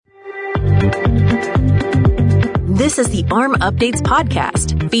This is the AHRMM Updates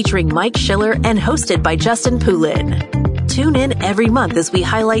Podcast, featuring Mike Schiller and hosted by Justin Poulin. Tune in every month as we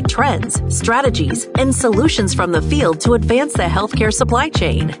highlight trends, strategies, and solutions from the field to advance the healthcare supply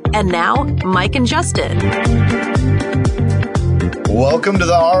chain. And now, Mike and Justin. Welcome to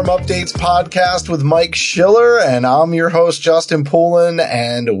the AHRMM Updates Podcast with Mike Schiller, and I'm your host, Justin Poulin,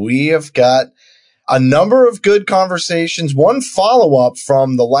 and we have got a number of good conversations. One follow-up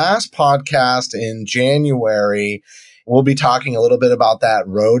from the last podcast in January. We'll be talking a little bit about that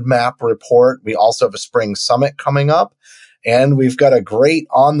roadmap report. We also have a spring summit coming up, and we've got a great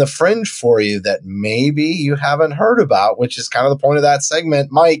on the fringe for you that maybe you haven't heard about, which is kind of the point of that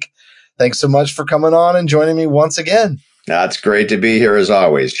segment. Mike, thanks so much for coming on and joining me once again. It's great to be here as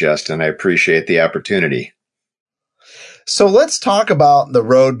always, Justin. I appreciate the opportunity. So let's talk about the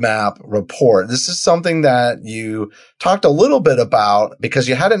roadmap report. This is something that you talked a little bit about because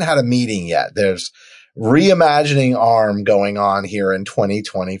you hadn't had a meeting yet. There's reimagining AHRMM going on here in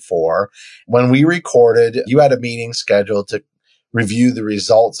 2024. When we recorded, you had a meeting scheduled to review the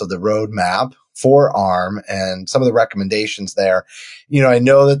results of the roadmap for AHRMM and some of the recommendations there. You know, I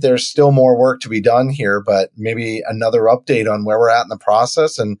know that there's still more work to be done here, but maybe another update on where we're at in the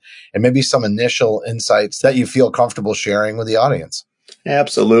process and maybe some initial insights that you feel comfortable sharing with the audience.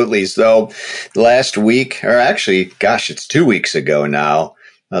 Absolutely. So last week, or actually, it's 2 weeks ago now,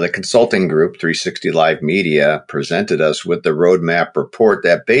 the consulting group, 360 Live Media, presented us with the roadmap report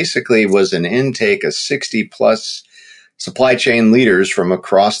that basically was an intake of 60 plus supply chain leaders from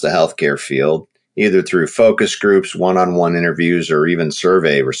across the healthcare field, either through focus groups, one-on-one interviews, or even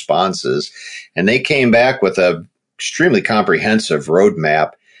survey responses. And they came back with an extremely comprehensive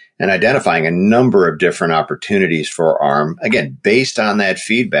roadmap and identifying a number of different opportunities for AHRMM, again, based on that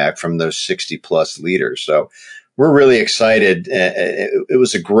feedback from those 60 plus leaders. So we're really excited. It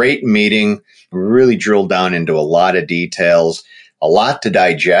was a great meeting. We really drilled down into a lot of details, a lot to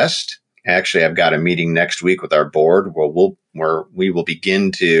digest. Actually, I've got a meeting next week with our board where we will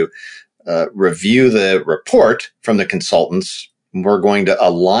begin to review the report from the consultants. We're going to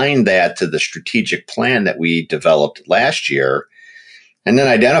align that to the strategic plan that we developed last year and then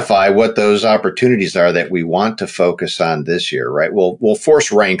identify what those opportunities are that we want to focus on this year, right? We'll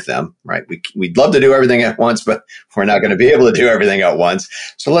force rank them, right? We'd love to do everything at once, but we're not going to be able to do everything at once.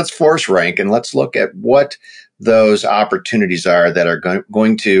 So let's force rank and let's look at what those opportunities are that are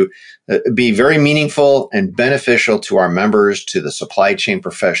going to be very meaningful and beneficial to our members, to the supply chain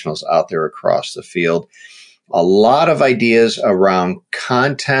professionals out there across the field. A lot of ideas around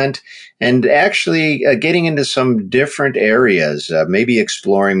content and actually getting into some different areas, maybe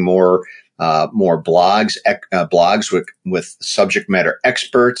exploring more blogs with subject matter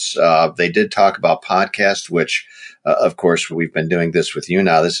experts. They did talk about podcasts, which, of course, we've been doing this with you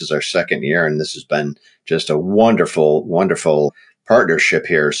now. This is our second year, and this has been just a wonderful, wonderful partnership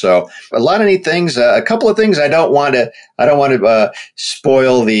here. So a lot of neat things. A couple of things I don't want to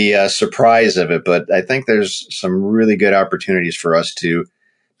spoil the surprise of it, but I think there's some really good opportunities for us to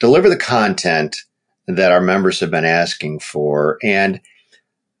deliver the content that our members have been asking for. And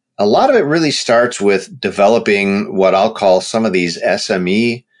a lot of it really starts with developing what I'll call some of these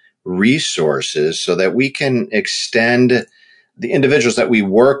SME resources so that we can extend the individuals that we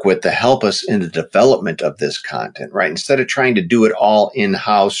work with to help us in the development of this content, right? Instead of trying to do it all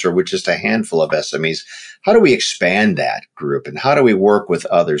in-house or with just a handful of SMEs, how do we expand that group and how do we work with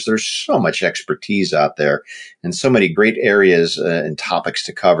others? There's so much expertise out there and so many great areas and topics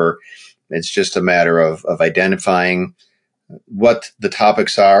to cover. It's just a matter of identifying what the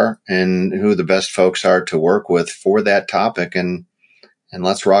topics are and who the best folks are to work with for that topic, and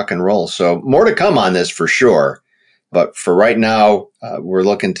let's rock and roll. So more to come on this for sure. But for right now, we're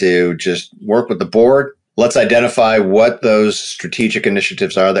looking to just work with the board. Let's identify what those strategic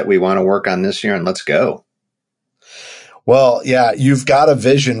initiatives are that we want to work on this year, and let's go. Well, yeah, you've got a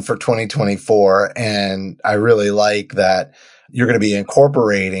vision for 2024, and I really like that you're going to be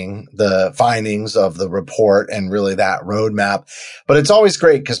incorporating the findings of the report and really that roadmap. But it's always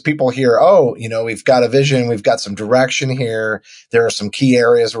great because people hear, oh, you know, we've got a vision, we've got some direction here. There are some key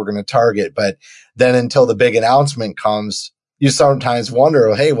areas we're going to target. But then until the big announcement comes, you sometimes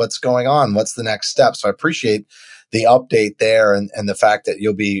wonder, hey, what's going on? What's the next step? So I appreciate the update there and the fact that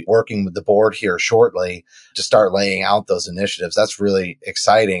you'll be working with the board here shortly to start laying out those initiatives. That's really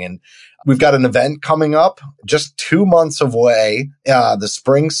exciting. And we've got an event coming up just 2 months away, the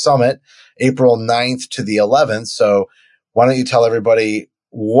Spring Summit, April 9th to the 11th. So why don't you tell everybody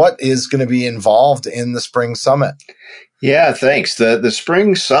what is going to be involved in the Spring Summit? Yeah, thanks. The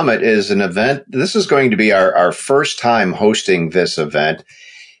Spring Summit is an event. This is going to be our first time hosting this event.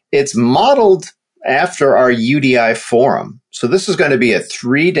 It's modeled after our UDI forum. So this is going to be a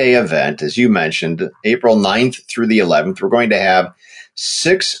 3-day event, as you mentioned, April 9th through the 11th. We're going to have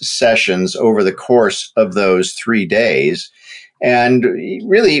 6 sessions over the course of those 3 days. And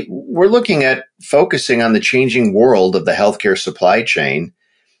really, we're looking at focusing on the changing world of the healthcare supply chain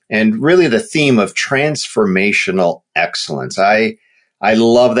and really the theme of transformational excellence. I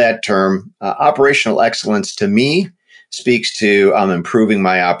love that term. Operational excellence to me speaks to I'm improving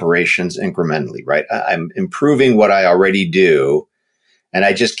my operations incrementally, right? I'm improving what I already do, and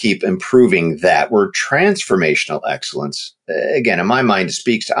I just keep improving that. Where transformational excellence, again, in my mind,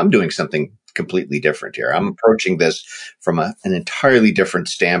 speaks to I'm doing something completely different here. I'm approaching this from an entirely different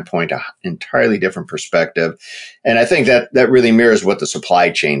standpoint, an entirely different perspective. And I think that really mirrors what the supply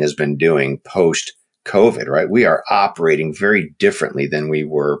chain has been doing post COVID, right? We are operating very differently than we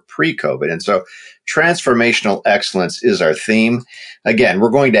were pre-COVID. And so transformational excellence is our theme. Again, we're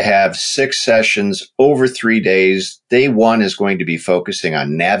going to have 6 sessions over 3 days. Day 1 is going to be focusing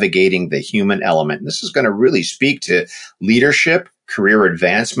on navigating the human element. And this is going to really speak to leadership, career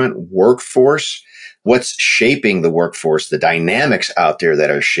advancement, workforce, what's shaping the workforce, the dynamics out there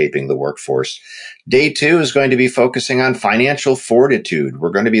that are shaping the workforce. Day 2 is going to be focusing on financial fortitude. We're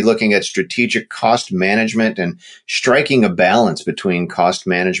going to be looking at strategic cost management and striking a balance between cost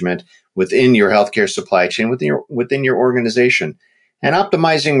management within your healthcare supply chain, within your organization, and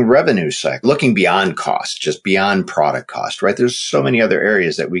optimizing revenue cycle, looking beyond cost, just beyond product cost, right? There's so many other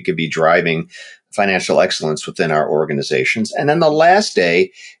areas that we could be driving financial excellence within our organizations. And then the last day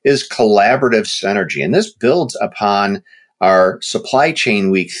is collaborative synergy. And this builds upon our supply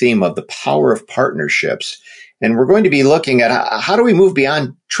chain week theme of the power of partnerships. And we're going to be looking at how do we move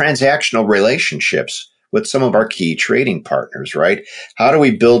beyond transactional relationships with some of our key trading partners, right? How do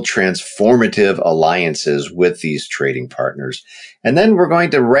we build transformative alliances with these trading partners? And then we're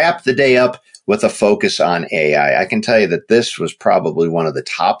going to wrap the day up with a focus on AI. I can tell you that this was probably one of the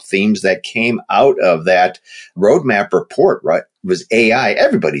top themes that came out of that roadmap report, right? Was AI.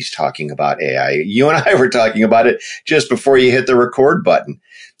 Everybody's talking about AI. You and I were talking about it just before you hit the record button.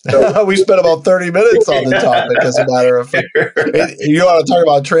 So, we spent about 30 minutes on the topic, as a matter of fact. You want to talk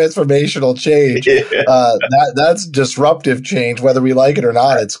about transformational change. That's disruptive change. Whether we like it or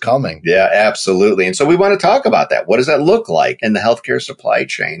not, it's coming. Yeah, absolutely. And so we want to talk about that. What does that look like in the healthcare supply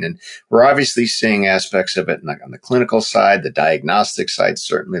chain? And we're obviously seeing aspects of it on the clinical side, the diagnostic side,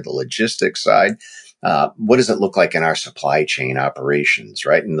 certainly the logistics side. What does it look like in our supply chain operations,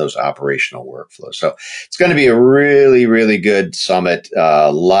 right? In those operational workflows. So it's going to be a really, really good summit.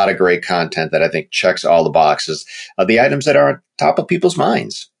 A lot of great content that I think checks all the boxes of the items that are on top of people's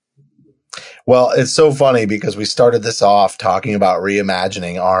minds. Well, it's so funny because we started this off talking about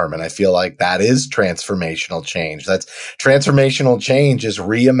reimagining AHRMM, and I feel like that is transformational change. That's transformational change is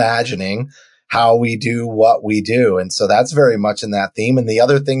reimagining how we do what we do. And so that's very much in that theme. And the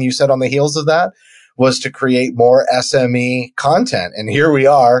other thing you said on the heels of that was to create more SME content. And here we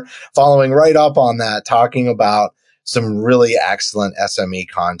are following right up on that, talking about some really excellent SME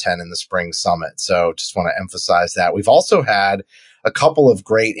content in the spring summit. So just want to emphasize that. We've also had a couple of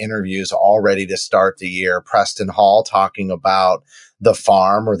great interviews already to start the year. Preston Hall talking about the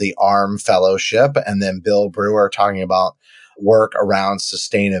farm or the AHRMM fellowship, and then Bill Brewer talking about work around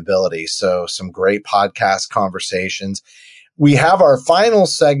sustainability. So some great podcast conversations. We have our final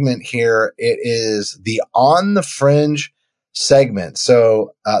segment here. It is the On the Fringe segment.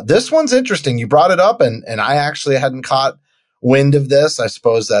 So this one's interesting. You brought it up, and I actually hadn't caught wind of this. I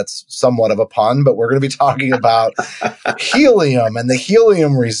suppose that's somewhat of a pun, but we're going to be talking about helium and the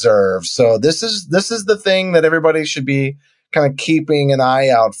helium reserve. So this is the thing that everybody should be kind of keeping an eye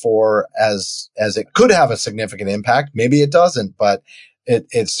out for, as it could have a significant impact. Maybe it doesn't, but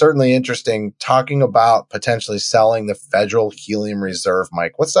it's certainly interesting talking about potentially selling the Federal Helium Reserve.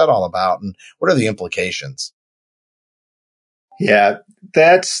 Mike, what's that all about, and what are the implications? Yeah,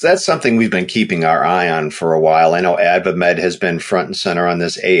 that's something we've been keeping our eye on for a while. I know AdvaMed has been front and center on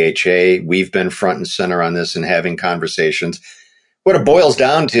this. AHA, we've been front and center on this and having conversations. What it boils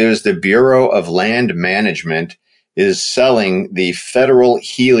down to is the Bureau of Land Management is selling the Federal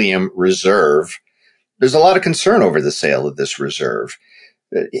Helium Reserve. There's a lot of concern over the sale of this reserve.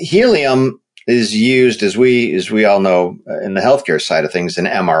 Helium is used, as we all know, in the healthcare side of things, in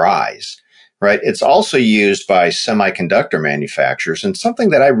MRIs, right? It's also used by semiconductor manufacturers. And something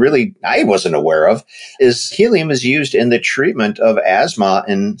that I wasn't aware of is helium is used in the treatment of asthma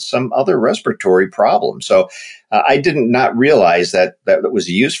and some other respiratory problems. So I did not realize that it was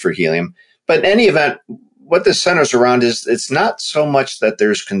used for helium. But in any event, what this centers around is it's not so much that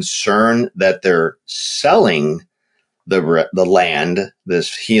there's concern that they're selling the land,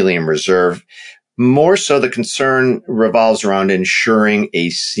 this helium reserve. More so, the concern revolves around ensuring a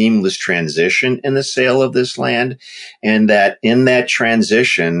seamless transition in the sale of this land, and that in that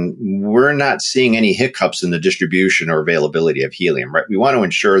transition, we're not seeing any hiccups in the distribution or availability of helium, right? We want to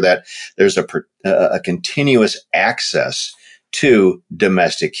ensure that there's a continuous access to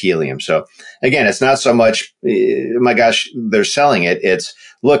domestic helium. So again, it's not so much, my gosh, they're selling it. It's,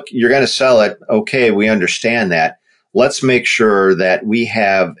 look, you're going to sell it. Okay, we understand that. Let's make sure that we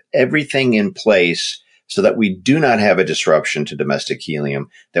have everything in place so that we do not have a disruption to domestic helium,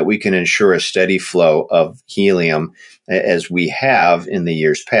 that we can ensure a steady flow of helium as we have in the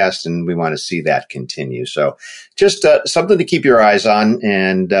years past, and we want to see that continue. So just something to keep your eyes on.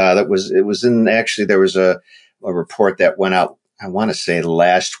 And there was a report that went out, I want to say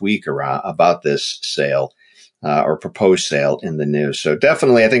last week about this sale or proposed sale in the news. So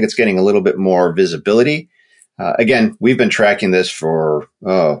definitely, I think it's getting a little bit more visibility. Again, we've been tracking this for,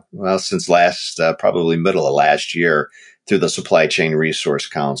 since probably middle of last year through the Supply Chain Resource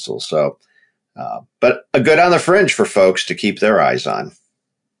Council. So, but a good on the fringe for folks to keep their eyes on.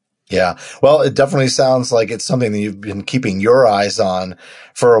 Yeah. Well, it definitely sounds like it's something that you've been keeping your eyes on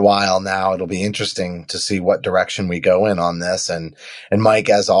for a while now. It'll be interesting to see what direction we go in on this. And Mike,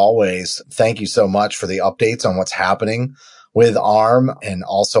 as always, thank you so much for the updates on what's happening with AHRMM, and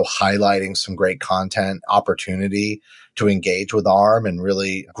also highlighting some great content opportunity to engage with AHRMM and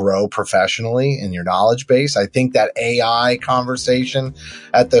really grow professionally in your knowledge base. I think that AI conversation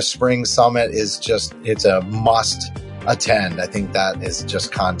at the spring summit it's a must attend. I think that is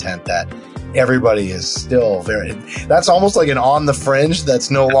just content that everybody is still that's almost like an on the fringe that's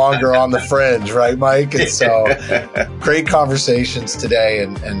no longer on the fringe, right, Mike? And so great conversations today,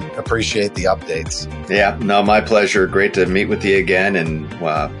 and appreciate the updates. Yeah, no, my pleasure. Great to meet with you again, and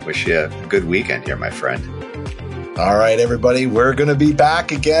wish you a good weekend here, my friend. All right, everybody, we're going to be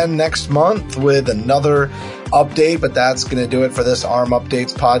back again next month with another update, but that's going to do it for this AHRMM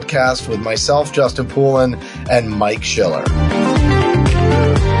Updates podcast with myself, Justin Poulin, and Mike Schiller.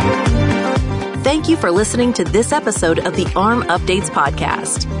 Thank you for listening to this episode of the AHRMM Updates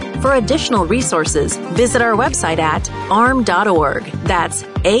Podcast. For additional resources, visit our website at ahrmm.org. That's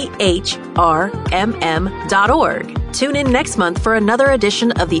AHRMM.org. Tune in next month for another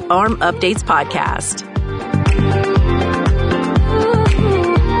edition of the AHRMM Updates Podcast.